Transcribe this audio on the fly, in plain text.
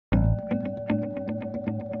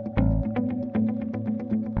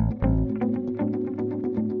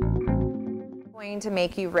going to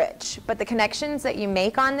make you rich, but the connections that you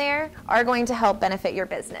make on there are going to help benefit your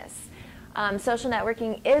business. Social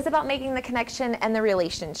networking is about making the connection and the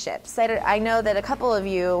relationships. I know that a couple of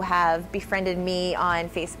you have befriended me on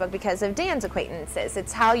Facebook because of Dan's acquaintances.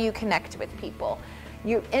 It's how you connect with people.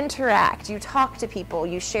 You interact, you talk to people,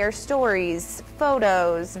 you share stories,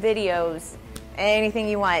 photos, videos, anything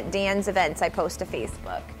you want. Dan's events I post to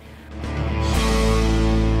Facebook.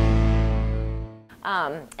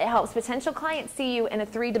 It helps potential clients see you in a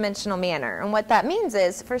three-dimensional manner. And what that means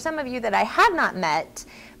is, for some of you that I have not met,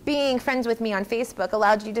 being friends with me on Facebook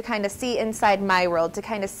allowed you to kind of see inside my world, to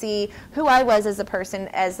kind of see who I was as a person,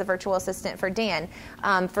 as the virtual assistant for Dan.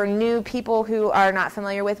 For new people who are not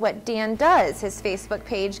familiar with what Dan does, his Facebook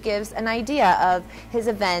page gives an idea of his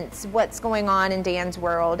events, what's going on in Dan's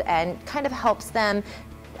world, and kind of helps them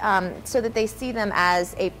so that they see them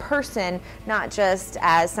as a person, not just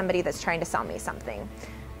as somebody that's trying to sell me something.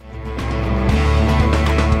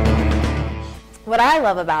 What I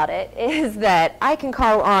love about it is that I can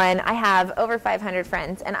call on, I have over 500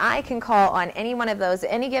 friends, and I can call on any one of those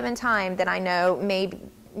at any given time that I know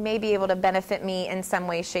may be able to benefit me in some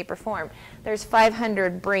way, shape, or form. There's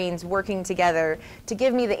 500 brains working together to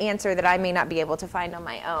give me the answer that I may not be able to find on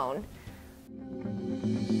my own.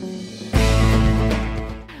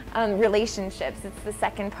 Relationships, it's the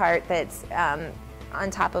second part that's on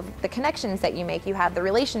top of the connections that you make. You have the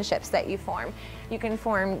relationships that you form. You can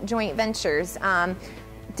form joint ventures.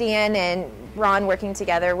 Dan and Ron working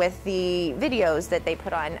together with the videos that they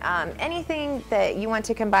put on. Anything that you want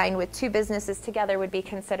to combine with two businesses together would be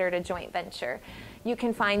considered a joint venture. You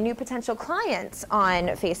can find new potential clients on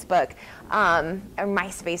Facebook, or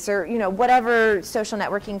MySpace, or whatever social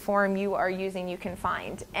networking forum you are using, you can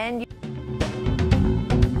find. And you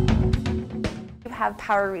have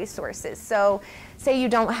power resources. So say you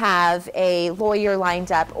don't have a lawyer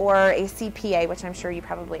lined up or a CPA, which I'm sure you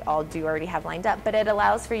probably all do already have lined up, but it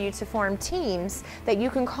allows for you to form teams that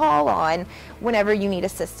you can call on whenever you need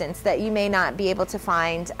assistance that you may not be able to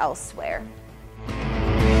find elsewhere.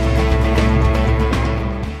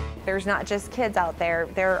 There's not just kids out there.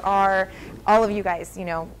 There are, all of you guys,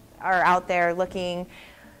 are out there looking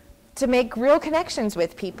to make real connections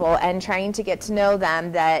with people and trying to get to know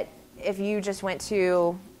them. That if you just went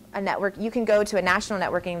to a network, you can go to a national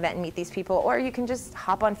networking event and meet these people, or you can just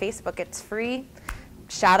hop on Facebook. It's free.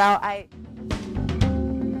 Shout out.